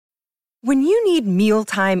When you need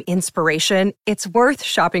mealtime inspiration, it's worth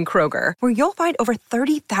shopping Kroger, where you'll find over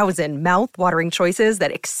 30,000 mouth-watering choices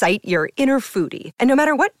that excite your inner foodie. And no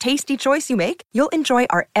matter what tasty choice you make, you'll enjoy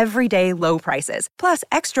our everyday low prices, plus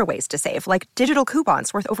extra ways to save, like digital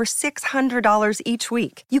coupons worth over $600 each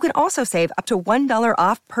week. You can also save up to $1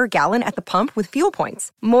 off per gallon at the pump with fuel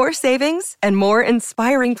points. More savings and more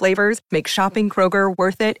inspiring flavors make shopping Kroger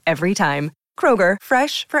worth it every time. Kroger,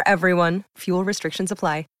 fresh for everyone. Fuel restrictions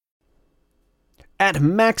apply. At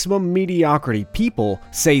Maximum Mediocrity, people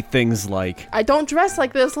say things like, I don't dress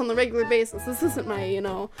like this on the regular basis. This isn't my,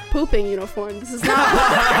 pooping uniform. This is not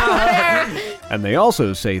and they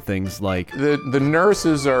also say things like, The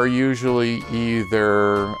nurses are usually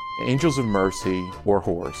either angels of mercy or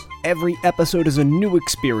whores. Every episode is a new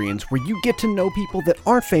experience where you get to know people that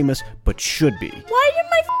aren't famous but should be. Why am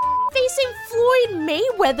I facing Floyd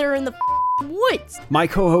Mayweather in the woods? My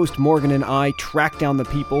co-host Morgan and I track down the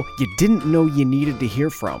people you didn't know you needed to hear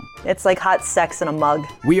from. It's like hot sex in a mug.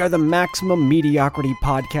 We are the Maximum Mediocrity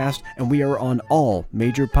Podcast, and we are on all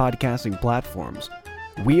major podcasting platforms.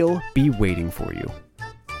 We'll be waiting for you.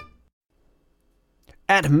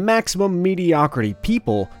 At Maximum Mediocrity,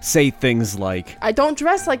 people say things like, I don't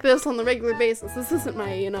dress like this on the regular basis. This isn't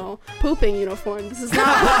my, pooping uniform. This is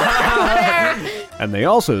not and they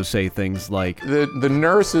also say things like, The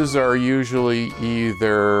nurses are usually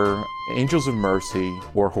either angels of mercy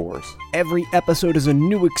or whores. Every episode is a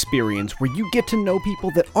new experience where you get to know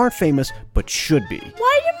people that aren't famous but should be.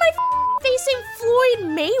 Why am I facing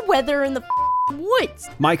Floyd Mayweather in the woods?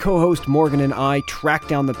 My co-host Morgan and I track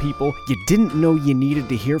down the people you didn't know you needed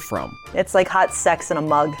to hear from. It's like hot sex in a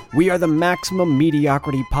mug. We are the Maximum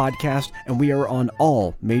Mediocrity Podcast, and we are on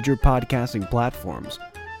all major podcasting platforms.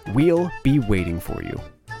 We'll be waiting for you.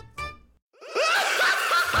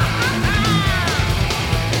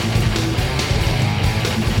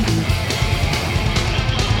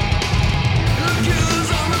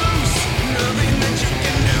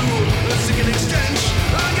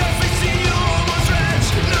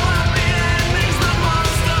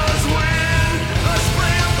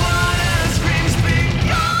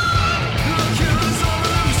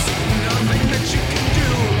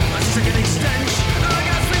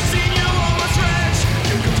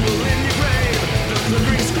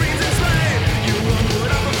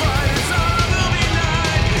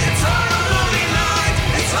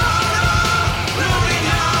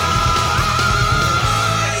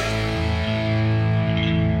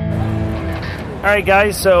 All right,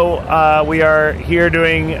 guys, so we are here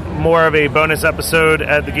doing more of a bonus episode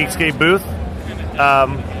at the Geekscape booth.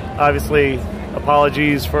 Obviously,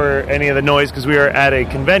 apologies for any of the noise because we are at a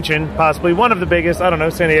convention, possibly one of the biggest. I don't know,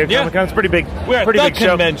 San Diego Comic Con. It's pretty big. We're at pretty the big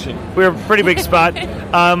convention. Show. We're a pretty big spot.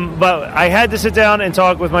 But I had to sit down and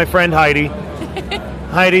talk with my friend Heidi.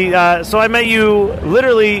 Heidi, so I met you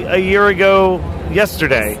literally a year ago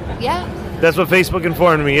yesterday. Yeah. That's what Facebook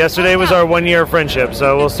informed me. Yesterday was our 1 year friendship,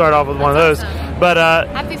 so we'll start off with one of those. But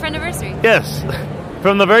happy friendiversary. Yes.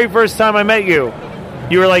 From the very first time I met you,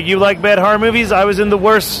 you were like, you like bad horror movies? I was in the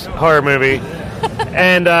worst horror movie.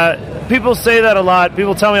 And people say that a lot.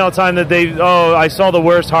 People tell me all the time that I saw the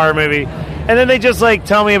worst horror movie. And then they just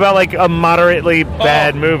tell me about a moderately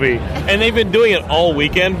bad movie. And they've been doing it all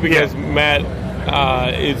weekend because Matt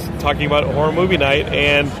is talking about horror movie night,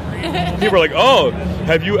 and people are like, oh,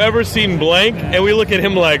 have you ever seen blank? And we look at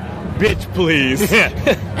him like, bitch, please.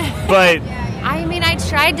 But I mean, I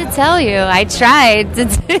tried to tell you. I tried to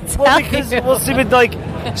tell you. Well, see,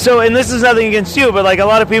 but so, and this is nothing against you, but a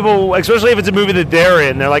lot of people, especially if it's a movie that they're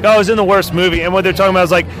in, they're like, oh, it's in the worst movie. And what they're talking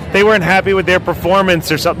about is they weren't happy with their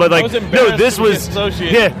performance or something. But no, this was,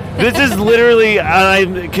 this is literally,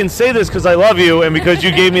 I can say this because I love you and because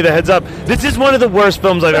you gave me the heads up. This is one of the worst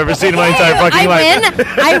films I've ever seen in my entire fucking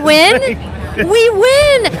life. I win. We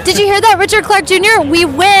win! Did you hear that, Richard Clark Jr.? We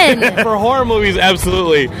win! For horror movies,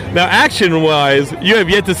 absolutely. Now, action-wise, you have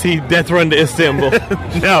yet to see Death Run to Istanbul.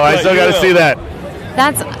 No, I still got to see that.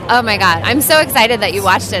 That's, oh my God. I'm so excited that you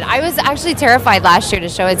watched it. I was actually terrified last year to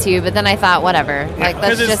show it to you, but then I thought, whatever.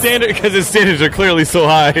 Because its standards are clearly so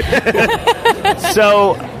high.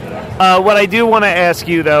 So, what I do want to ask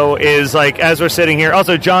you, though, is, as we're sitting here,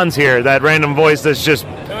 also John's here, that random voice that's just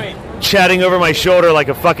chatting over my shoulder like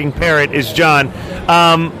a fucking parrot is John.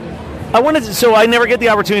 So I never get the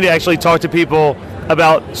opportunity to actually talk to people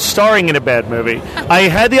about starring in a bad movie. I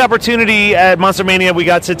had the opportunity at Monster Mania. We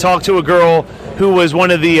got to talk to a girl who was one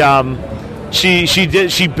of the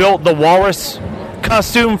she built the walrus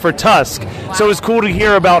costume for Tusk. Wow. So it was cool to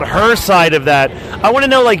hear about her side of that. I want to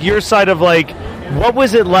know your side of what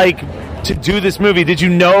was it like to do this movie? Did you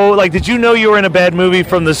know you were in a bad movie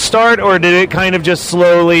from the start, or did it kind of just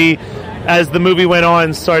slowly as the movie went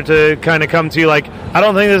on, start to kind of come to you like, I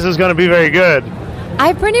don't think this is going to be very good?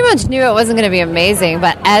 I pretty much knew it wasn't going to be amazing,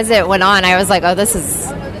 but as it went on, I was like, oh, this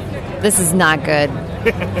is not good.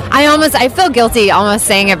 I feel guilty almost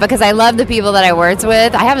saying it because I love the people that I worked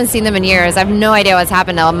with. I haven't seen them in years. I have no idea what's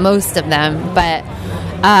happened to most of them, but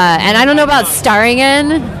and I don't know about starring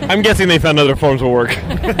in. I'm guessing they found other forms of work.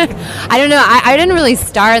 I don't know. I didn't really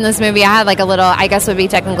star in this movie. I had like a little, I guess would be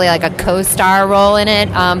technically like a co-star role in it.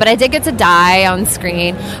 But I did get to die on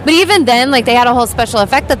screen. But even then, like they had a whole special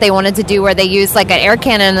effect that they wanted to do where they used like an air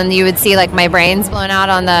cannon and you would see like my brains blown out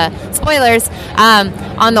on the, spoilers,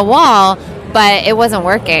 on the wall. But it wasn't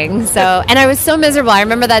working. So, and I was so miserable. I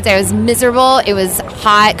remember that day. I was miserable. It was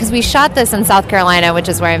hot because we shot this in South Carolina, which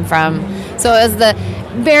is where I'm from. So it was the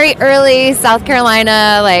very early South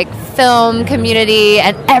Carolina like film community,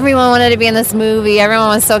 and everyone wanted to be in this movie. Everyone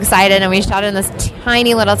was so excited, and we shot it in this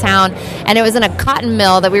tiny little town. And it was in a cotton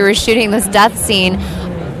mill that we were shooting this death scene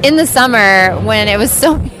in the summer when it was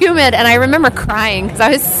so humid, and I remember crying because I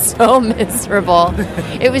was so miserable.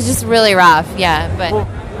 It was just really rough. Yeah, but.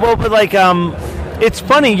 Well, but like, it's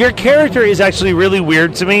funny. Your character is actually really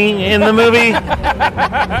weird to me in the movie.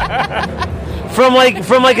 From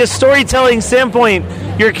like a storytelling standpoint,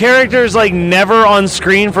 your character is like never on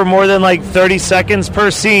screen for more than like 30 seconds per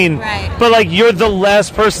scene. Right. But like you're the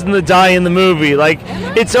last person to die in the movie. Like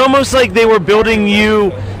it's almost like they were building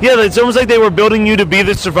you. Yeah, it's almost like they were building you to be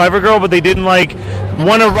the survivor girl, but they didn't like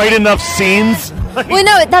want to write enough scenes. Well,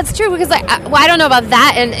 no, that's true because I don't know about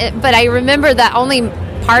that, but I remember that only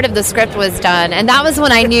part of the script was done, and that was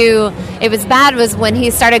when I knew it was bad. Was when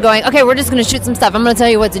he started going, okay, we're just going to shoot some stuff. I'm going to tell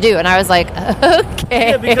you what to do, and I was like,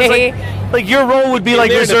 okay. Yeah, because like your role would be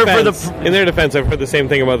like reserved for the. In their defense, I've heard the same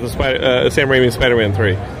thing about the Sam Raimi Spider-Man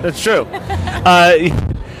 3. That's true.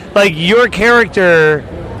 Like your character.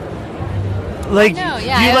 Like, I know,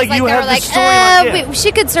 yeah. you have the story.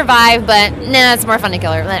 She could survive, but nah, it's more fun to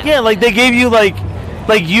kill her. Yeah, like they gave you like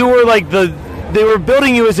you were like they were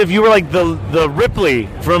building you as if you were like the Ripley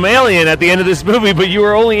from Alien at the end of this movie, but you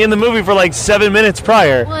were only in the movie for like 7 minutes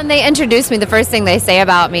prior. Well, and they introduced me. The first thing they say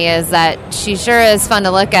about me is that she sure is fun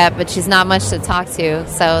to look at, but she's not much to talk to.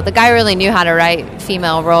 So the guy really knew how to write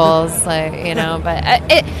female roles, like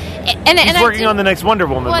But he's working on the next Wonder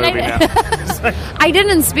Woman movie now. I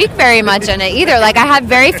didn't speak very much in it either. Like I had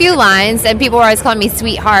very few lines, and people were always calling me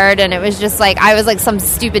sweetheart, and it was just like I was like some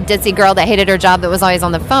stupid ditzy girl that hated her job that was always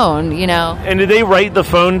on the phone, And did they write the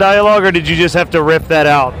phone dialogue, or did you just have to riff that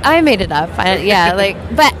out? I made it up. But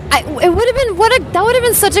it would have been that would have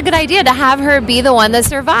been such a good idea to have her be the one that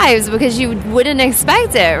survives because you wouldn't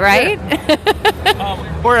expect it, right?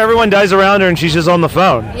 Yeah. Or everyone dies around her and she's just on the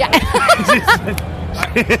phone. Yeah.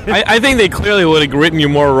 I think they clearly would have written you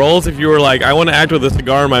more roles if you were like, I want to act with a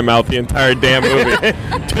cigar in my mouth the entire damn movie,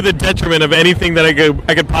 to the detriment of anything that I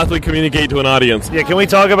could possibly communicate to an audience. Yeah, can we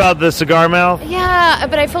talk about the cigar mouth? Yeah,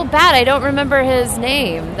 but I feel bad. I don't remember his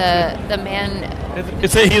name. The man.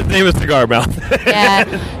 His name is Cigar Mouth.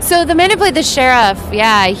 Yeah. So the man who played the sheriff.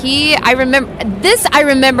 Yeah, I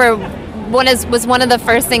remember. Was one of the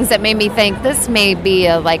first things that made me think this may be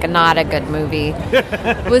not a good movie.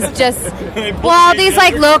 Was just these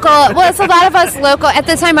like local. Well, it's a lot of us local. At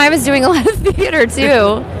the time, I was doing a lot of theater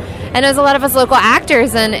too, and there's a lot of us local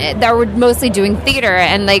actors, and that were mostly doing theater,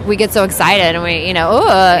 and like we get so excited, and we you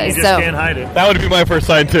just can't hide it. That would be my first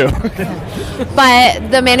sign too.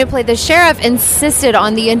 But the man who played the sheriff insisted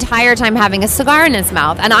on the entire time having a cigar in his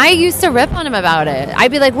mouth. And I used to rip on him about it.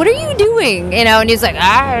 I'd be like, what are you doing? And he's like,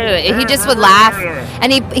 he just would laugh.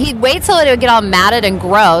 And he'd wait till it would get all matted and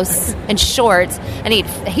gross and short. And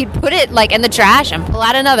he'd put it like in the trash and pull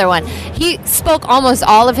out another one. He spoke almost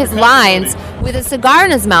all of his lines with a cigar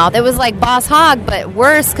in his mouth. It was like Boss Hogg, but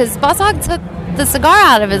worse because Boss Hogg took the cigar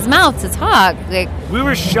out of his mouth to talk. We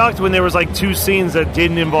were shocked when there was like 2 scenes that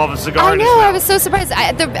didn't involve a cigar. I know, I was so surprised.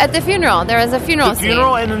 At the funeral, there was a funeral scene.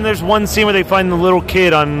 And then there's one scene where they find the little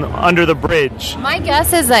kid under the bridge. My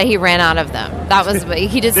guess is that he ran out of them. That was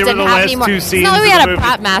he just didn't have any more. It's not like we had a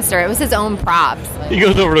prop master. It was his own props. He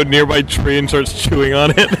goes over to a nearby tree and starts chewing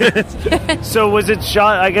on it. So was it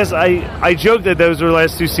shot? I guess I joked that those were the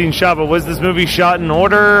last 2 scenes shot, but was this movie shot in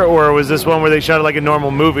order, or was this one where they shot it like a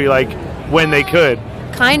normal movie, like when they could?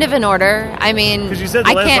 Kind of in order. I mean, because you said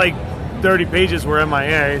the last 30 pages were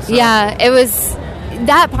MIA. So. Yeah, it was.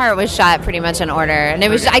 That part was shot pretty much in order, and it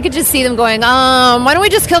was. I could just see them going, why don't we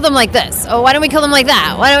just kill them like this? Oh, why don't we kill them like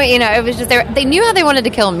that? Why don't we? It was just they knew how they wanted to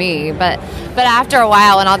kill me, but after a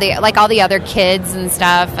while, and all the other kids and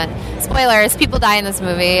stuff, and spoilers, people die in this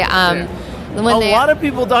movie. A lot of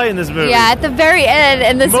people die in this movie. Yeah, at the very end,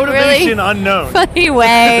 in this motivation really unknown funny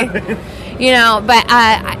way. You know, but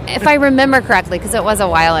if I remember correctly, because it was a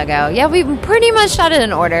while ago, yeah, we pretty much shot it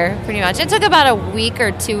in order, pretty much. It took about a week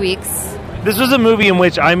or 2 weeks. This was a movie in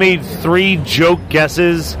which I made 3 joke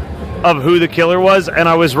guesses of who the killer was, and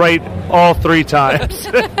I was right all 3 times.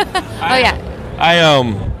 Oh, yeah. I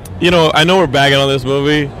know we're bagging on this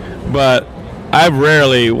movie, but I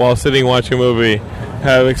rarely, while sitting watching a movie,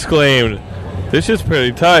 have exclaimed, "This is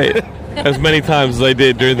pretty tight," as many times as I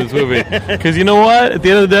did during this movie. Because you know what? At the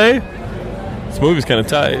end of the day, this movie's kind of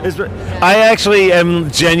tight. I actually am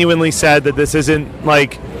genuinely sad that this isn't,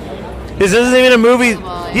 like, this isn't even a movie.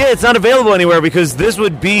 Yeah, it's not available anywhere, because this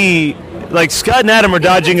would be, like, Scott and Adam are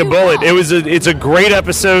dodging a bullet. It's a great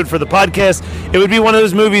episode for the podcast. It would be one of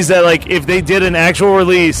those movies that, like, if they did an actual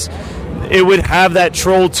release, it would have that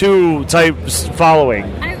Troll 2 type following.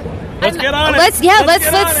 Let's get on it.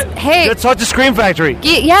 Let's talk to Scream Factory.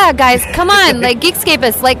 Yeah, guys, come on, like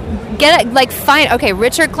Geekscapists, like get it, like find. Okay,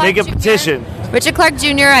 Richard Clark. Make a petition. Richard Clark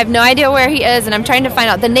Jr. I have no idea where he is, and I'm trying to find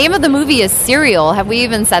out. The name of the movie is Serial. Have we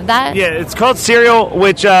even said that? Yeah, it's called Serial,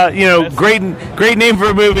 which great name for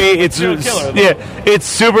a movie. It's it's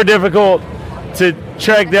super difficult to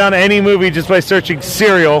track down any movie just by searching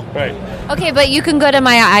Serial. Right. Okay, but you can go to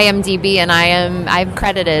my IMDb, and I'm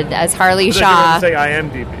credited as Harley Shaw. Say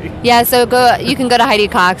IMDb. Yeah, so you can go to Heidi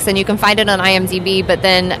Cox, and you can find it on IMDb, but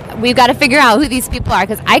then we've got to figure out who these people are,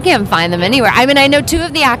 because I can't find them anywhere. I mean, I know 2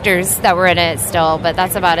 of the actors that were in it still, but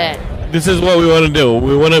that's about it. This is what we want to do.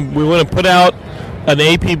 We want to put out an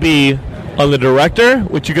APB on the director,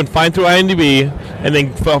 which you can find through IMDb, and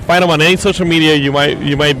then find them on any social media you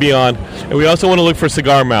might be on. And we also want to look for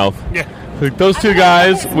Cigar Mouth. Yeah. Like those 2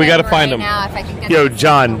 guys, we got to find them. Yo,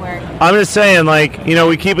 John, I'm just saying, like,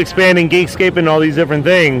 we keep expanding Geekscape and all these different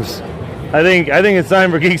things. I think it's time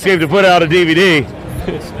for Geekscape to put out a DVD.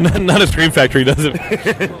 Not a Scream Factory, does it?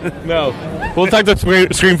 No. We'll talk to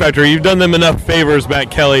Scream Factory. You've done them enough favors, Matt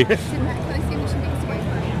Kelly. What?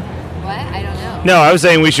 I don't know. No, I was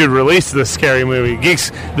saying we should release this scary movie.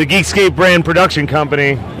 The Geekscape brand production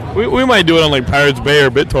company. We might do it on, like, Pirates Bay or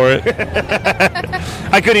BitTorrent.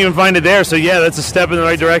 I couldn't even find it there, so yeah, that's a step in the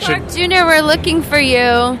right direction. Clark Jr., we're looking for you,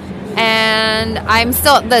 and I'm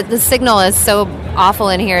still, the signal is so awful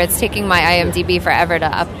in here, it's taking my IMDb forever to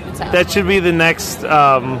up. So. That should be the next,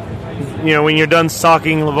 when you're done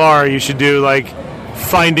stalking LeVar, you should do, like,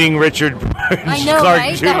 Finding Richard I know, Clark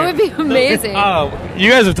right? Jr. That would be amazing. You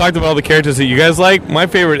guys have talked about all the characters that you guys like. My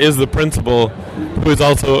favorite is the principal, who is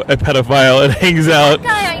also a pedophile and hangs out.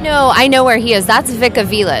 That guy, I know where he is. That's Vic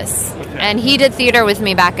Aviles. And he did theater with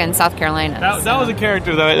me back in South Carolina. That was a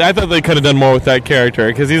character that I thought they could have done more with that character,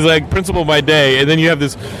 because he's like principal by day, and then you have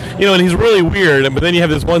this, and he's really weird, but then you have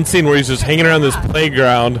this one scene where he's just hanging around this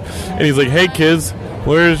playground, and he's like, "Hey kids,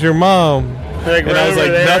 where's your mom?" Like, and I was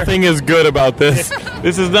like, nothing is good about this.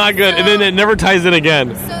 This is not good. And then it never ties in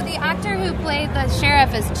again. So the actor who played the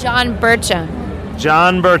sheriff is John Burcham.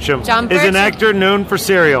 John Burcham is an actor known for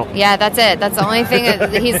Serial. Yeah, that's it. That's the only thing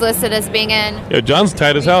that he's listed as being in. Yeah, John's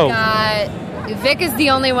tight as hell. Vic is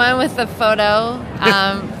the only one with the photo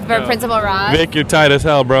for Principal Ross. Vic, you're tight as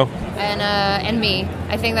hell, bro. And me.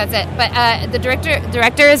 I think that's it. But the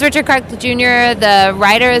director is Richard Clark Jr., the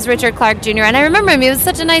writer is Richard Clark Jr., and I remember him. He was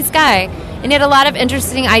such a nice guy. And he had a lot of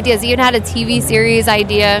interesting ideas. He even had a TV series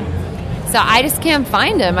idea. So I just can't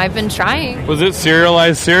find him. I've been trying. Was it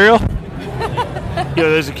serialized cereal?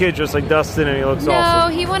 There's a kid just like Dustin, and he looks awesome.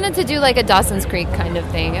 No, he wanted to do like a Dawson's Creek kind of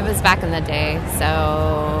thing. It was back in the day,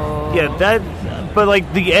 so... Yeah, but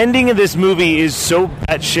like the ending of this movie is so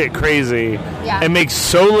batshit crazy. Yeah. It makes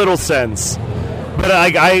so little sense. But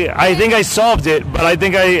I think I solved it, but I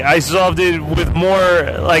think I solved it with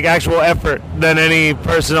more like actual effort than any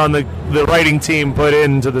person on the writing team put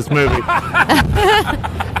into this movie.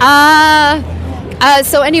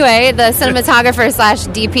 So anyway, the cinematographer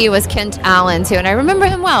 / DP was Kent Allen too, and I remember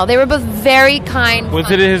him well. They were both very kind.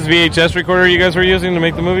 Was it his VHS recorder you guys were using to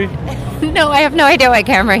make the movie? No, I have no idea what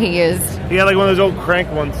camera he used. He had like one of those old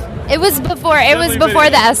crank ones. It was before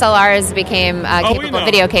the SLRs became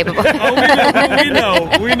video capable.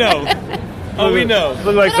 We know.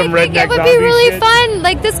 Look like some redneck. It would be really fun.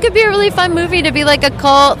 Like this could be a really fun movie to be like a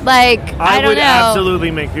cult. Like I don't would know.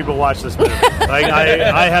 Absolutely make people watch this movie. Like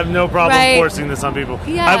I have no problem forcing this on people.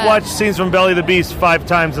 Yeah. I've watched scenes from Belly of the Beast 5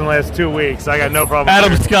 times in the last 2 weeks. I got no problem.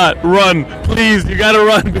 Adam Scott, run, please! You got to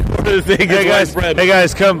run before this thing gets widespread. Hey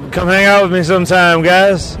guys, come hang out with me sometime,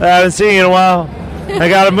 guys. I haven't seen you in a while. I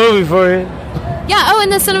got a movie for you. Yeah. Oh, and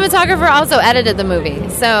the cinematographer also edited the movie,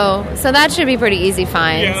 so that should be pretty easy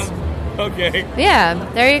finds. Yeah. Okay. Yeah.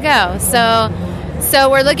 There you go. So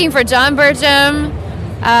we're looking for John Burcham,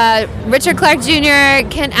 Richard Clark Jr.,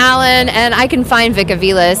 Kent Allen, and I can find Vic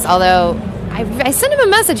Aviles, although I sent him a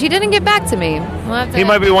message. He didn't get back to me. We'll have to, He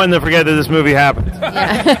might be one to forget that this movie happened.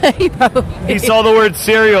 Yeah, he probably. He saw the word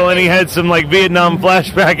cereal and he had some like Vietnam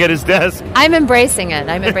flashback at his desk. I'm embracing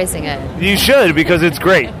it. You should, because it's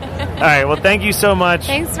great. All right, well, thank you so much.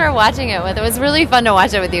 Thanks for watching it with. It was really fun to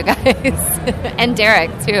watch it with you guys and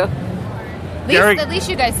Derek too. At least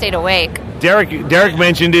you guys stayed awake. Derek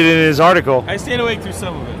mentioned it in his article. I stayed awake through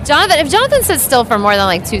some of it. If Jonathan sits still for more than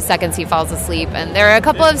like 2 seconds, he falls asleep. And there are a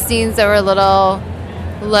couple of scenes that were a little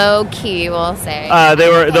low key, we'll say.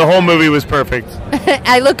 The whole movie was perfect.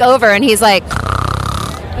 I look over and he's like.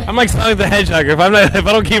 I'm like Sonic the Hedgehog. If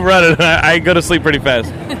I don't keep running, I go to sleep pretty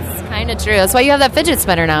fast. It's kind of true. That's why you have that fidget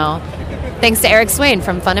spinner now. Thanks to Eric Swain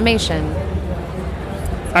from Funimation.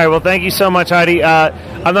 All right, well, thank you so much, Heidi.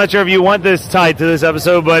 I'm not sure if you want this tied to this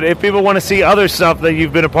episode, but if people want to see other stuff that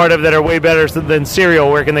you've been a part of that are way better than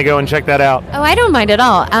Serial, where can they go and check that out? Oh, I don't mind at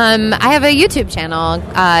all. I have a YouTube channel.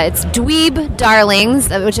 It's Dweeb Darlings,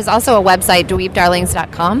 which is also a website,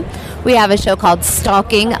 dweebdarlings.com. We have a show called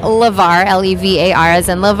Stalking LeVar, L-E-V-A-R, as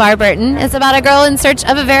in LeVar Burton. It's about a girl in search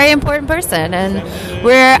of a very important person. And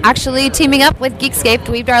we're actually teaming up with Geekscape.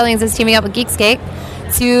 Dweeb Darlings is teaming up with Geekscape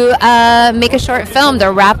to make a short film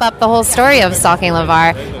to wrap up the whole story of Stalking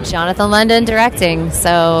LeVar. Jonathan London directing,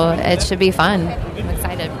 so it should be fun. I'm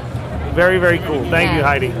excited. Very, very cool. Thank you,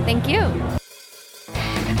 Heidi. Thank you.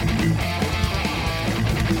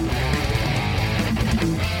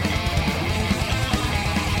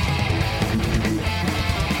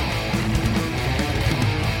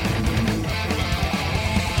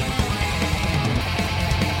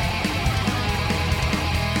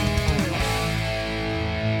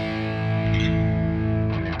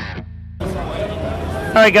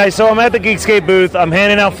 All right, guys, so I'm at the Geekscape booth. I'm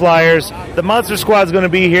handing out flyers. The Monster Squad's going to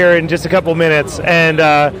be here in just a couple minutes, and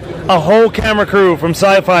a whole camera crew from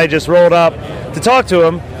Sci-Fi just rolled up to talk to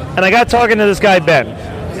him, and I got talking to this guy, Ben.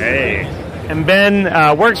 Hey. And Ben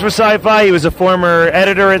works for Sci-Fi. He was a former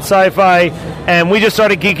editor at Sci-Fi, and we just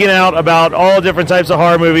started geeking out about all different types of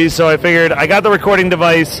horror movies, so I figured I got the recording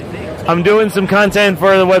device. I'm doing some content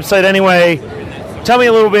for the website anyway. Tell me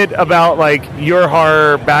a little bit about, like, your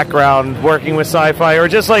horror background working with Sci-Fi, or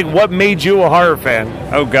just, like, what made you a horror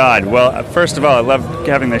fan? Oh, God. Well, first of all, I love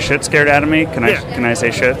having the shit scared out of me. Can I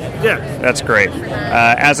say shit? Yeah. That's great.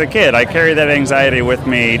 As a kid, I carry that anxiety with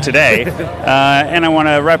me today, and I want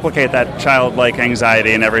to replicate that childlike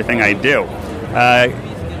anxiety in everything I do.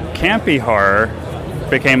 Campy horror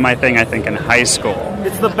became my thing, I think, in high school.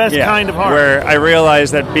 It's the best kind of horror. Where I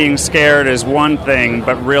realized that being scared is one thing,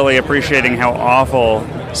 but really appreciating how awful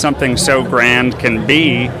something so grand can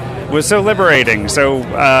be was so liberating. So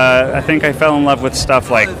I think I fell in love with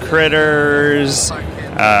stuff like Critters.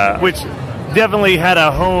 Which definitely had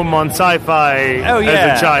a home on Sci-Fi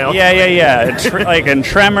as a child. Like in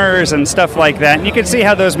Tremors and stuff like that. And you can see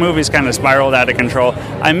how those movies kind of spiraled out of control.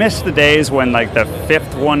 I miss the days when, like, the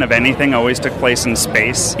fifth one of anything always took place in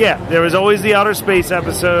space. Yeah, there was always the outer space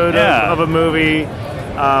episode of a movie.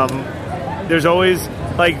 There's always,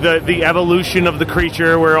 like, the evolution of the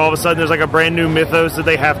creature, where all of a sudden there's, like, a brand new mythos that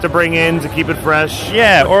they have to bring in to keep it fresh.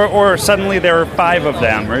 Yeah, or suddenly there are 5 of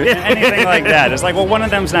them, or anything like that. It's like, well, one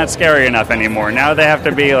of them's not scary enough anymore. Now they have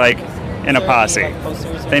to be, like, in a posse.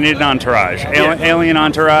 They need an entourage. Alien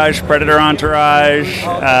entourage, Predator entourage,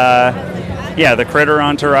 the Critter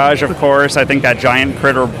entourage, of course. I think that giant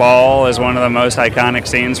critter ball is one of the most iconic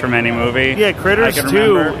scenes from any movie. Yeah, Critters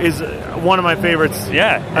 2 is one of my favorites.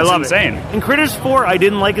 Yeah, I love insane. it. And Critters 4 I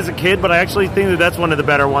didn't like as a kid, but I actually think that that's one of the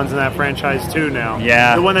better ones in that franchise too now.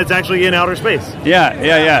 Yeah. The one that's actually in outer space.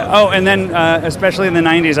 Yeah. Oh, and then especially in the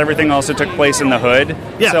 90s, everything also took place in the hood.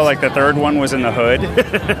 Yes. So, like, the third one was in the hood.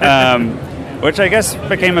 Which I guess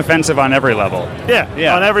became offensive on every level.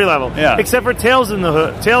 Yeah, on every level. Yeah. Except for Tales from the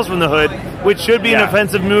Hood, which should be an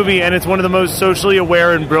offensive movie, and it's one of the most socially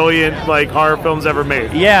aware and brilliant, like, horror films ever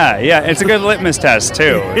made. Yeah. It's a good litmus test,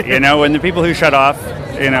 too. You know, when the people who shut off,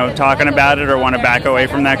 talking about it or want to back away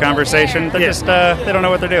from that conversation, they're just, they don't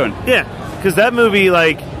know what they're doing. Yeah, because that movie,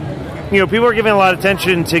 like, people are giving a lot of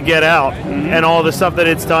attention to Get Out and all the stuff that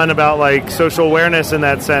it's done about, like, social awareness in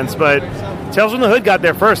that sense, but Tales from the Hood got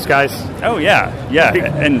there first, guys. Oh, yeah,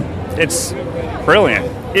 and it's brilliant.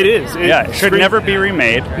 It is. It should never be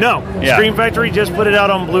remade. No. Yeah. Scream Factory just put it out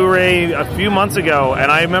on Blu-ray a few months ago,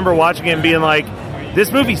 and I remember watching it and being like,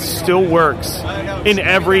 this movie still works in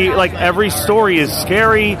every story is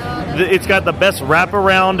scary. it's got the best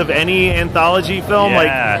wraparound of any anthology film.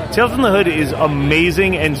 Yeah. Like, Tales from the Hood is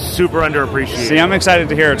amazing and super underappreciated. See, I'm excited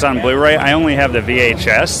to hear it's on Blu-ray. I only have the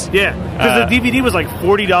VHS. Yeah, because the DVD was like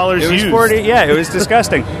 $40 It was used. 40. Yeah, it was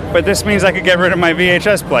disgusting. But this means I could get rid of my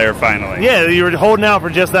VHS player finally. Yeah, you were holding out for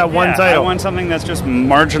just that one Yeah, title. I want something that's just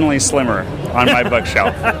marginally slimmer on my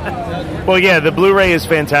bookshelf. Well, yeah, the Blu-ray is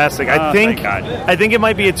fantastic. Oh, thank God. I think it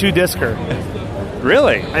might be a 2-discer.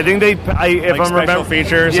 Really? I think if Like I'm special remembering,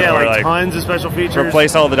 features? yeah, or like tons of special features.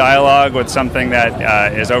 replace all the dialogue with something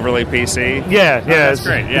that is overly PC? Yeah, yeah, that's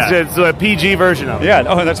great. Yeah. It's a PG version of it. Yeah,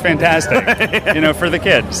 oh, that's fantastic. For the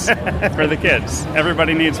kids. For the kids.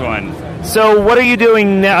 Everybody needs one. So, what are you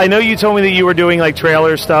doing now? I know you told me that you were doing like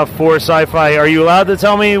trailer stuff for Sci-Fi. Are you allowed to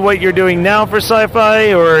tell me what you're doing now for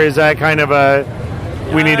Sci-Fi, or is that kind of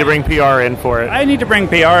we need to bring PR in for it? I need to bring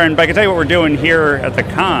PR in, but I can tell you what we're doing here at the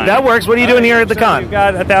con. That works. What are you doing here at the con? We've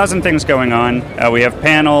got 1,000 things going on. We have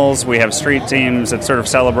panels, we have street teams that's sort of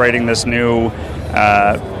celebrating this new,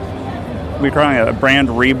 we're calling it a brand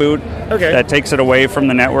reboot that takes it away from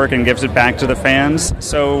the network and gives it back to the fans.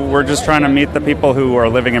 So we're just trying to meet the people who are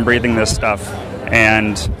living and breathing this stuff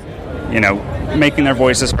and, making their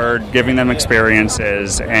voices heard, giving them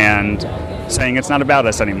experiences, and saying it's not about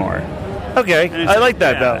us anymore. Okay, I like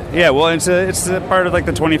that though. Yeah, well, it's a part of like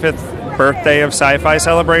the 25th birthday of Sci-Fi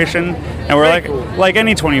celebration, and we're like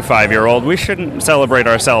any 25-year-old, we shouldn't celebrate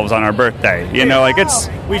ourselves on our birthday.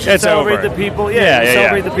 We should celebrate over. the people. Yeah,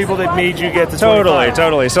 celebrate the people that made you get to 25.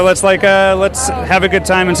 Totally. So let's have a good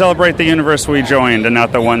time and celebrate the universe we joined, and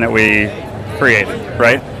not the one that we created,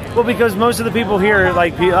 right? Well, because most of the people here,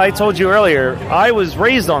 like I told you earlier, I was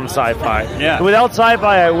raised on Sci-Fi. Yeah. Without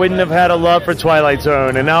Sci-Fi, I wouldn't have had a love for Twilight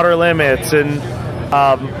Zone and Outer Limits and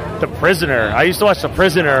The Prisoner. I used to watch The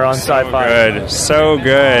Prisoner on Sci-Fi. So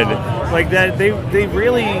good. Like that, they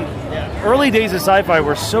really early days of Sci-Fi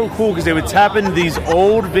were so cool because they would tap into these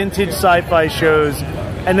old vintage Sci-Fi shows,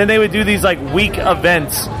 and then they would do these like week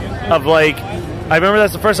events of like. I remember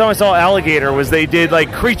that's the first time I saw Alligator was they did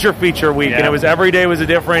like Creature Feature Week, and it was every day was a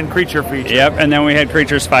different creature feature. Yep, and then we had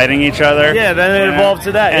creatures fighting each other. Yeah, then it evolved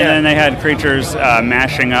to that. And then they had creatures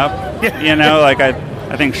mashing up. Like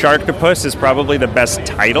I think Sharktopus is probably the best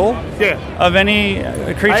title of any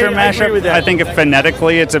creature mashup. I agree with that. I think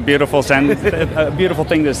phonetically it's a beautiful a beautiful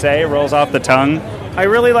thing to say. It rolls off the tongue. I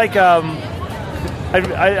really like.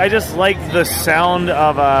 I just like the sound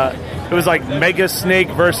of it was like Mega Snake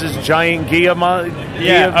versus Giant Guillemot.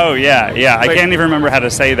 Yeah. Oh, yeah. I can't even remember how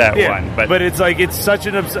to say that one. But it's like, it's such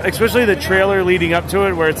an... Especially the trailer leading up to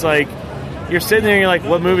it, where it's like, you're sitting there and you're like,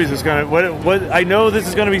 what movie is this going to... What? I know this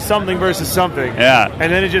is going to be something versus something. Yeah.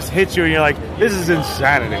 And then it just hits you and you're like, this is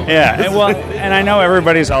insanity. Yeah. And I know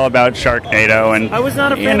everybody's all about Sharknado. And I was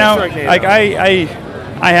not a fan of Sharknado. Like, I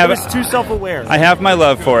have... I was too self-aware. I have my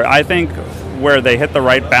love for it. I think... where they hit the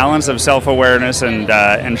right balance of self-awareness and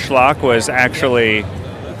schlock was actually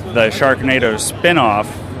the Sharknado spin-off,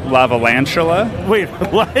 Lavalantula. Wait,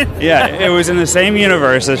 what? Yeah, it was in the same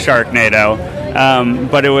universe as Sharknado,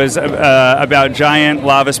 but it was about giant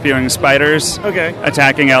lava-spewing spiders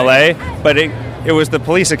attacking L.A., but it was the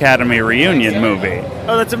Police Academy reunion movie.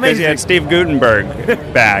 Oh, that's amazing. Because you had Steve Guttenberg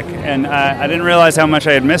back, and I didn't realize how much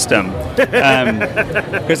I had missed him.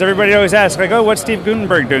 Because everybody always asks, like, oh, what's Steve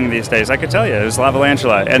Guttenberg doing these days? I could tell you, it was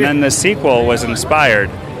Lavalantula. And then the sequel was inspired,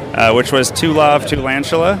 which was To Love, To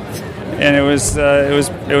Lantula, and it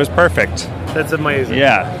was perfect. That's amazing.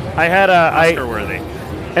 Yeah. I had Oscar-worthy.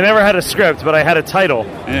 I never had a script, but I had a title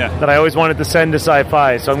that I always wanted to send to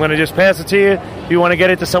Sci-Fi. So I'm going to just pass it to you if you want to get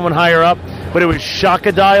it to someone higher up. But it was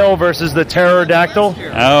Shockadile versus the Pterodactyl.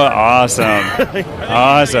 Oh, awesome.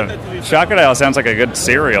 Awesome. Shockadile sounds like a good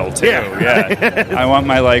cereal, too. Yeah. I want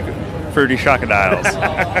my, fruity Shockadiles.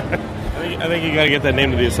 I think you got to get that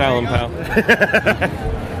name to the asylum, pal.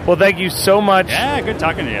 Well, thank you so much. Yeah, good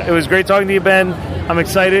talking to you. It was great talking to you, Ben. I'm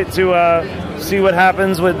excited to see what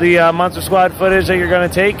happens with the Monster Squad footage that you're going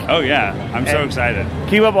to take. Oh, yeah. I'm so excited.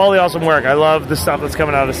 Keep up all the awesome work. I love the stuff that's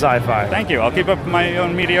coming out of Sci-Fi. Thank you. I'll keep up my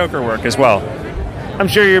own mediocre work as well. I'm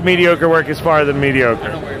sure your mediocre work is far than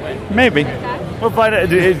mediocre. Maybe. We'll find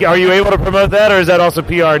out. Are you able to promote that, or is that also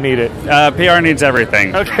PR needed? PR needs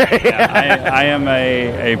everything. Okay. Yeah, I am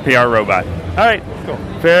a PR robot. All right. Cool.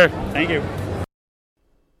 Fair. Thank you.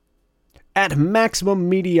 At Maximum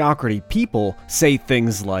Mediocrity, people say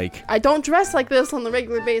things like, I don't dress like this on the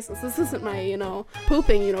regular basis. This isn't my,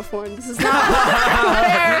 pooping uniform. This is not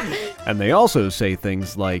fair. And they also say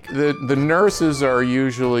things like, The nurses are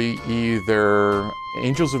usually either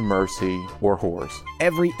angels of mercy or whores.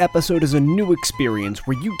 Every episode is a new experience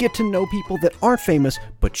where you get to know people that aren't famous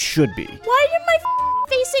but should be. Why am I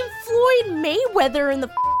facing Floyd Mayweather in the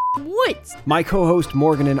woods. My co-host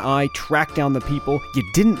Morgan and I track down the people you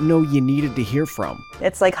didn't know you needed to hear from.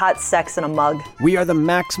 It's like hot sex in a mug. We are the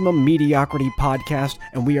Maximum Mediocrity Podcast,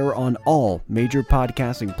 and we are on all major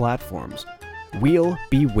podcasting platforms. We'll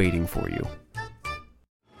be waiting for you.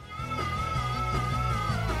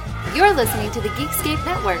 You're listening to the Geekscape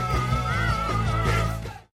Network.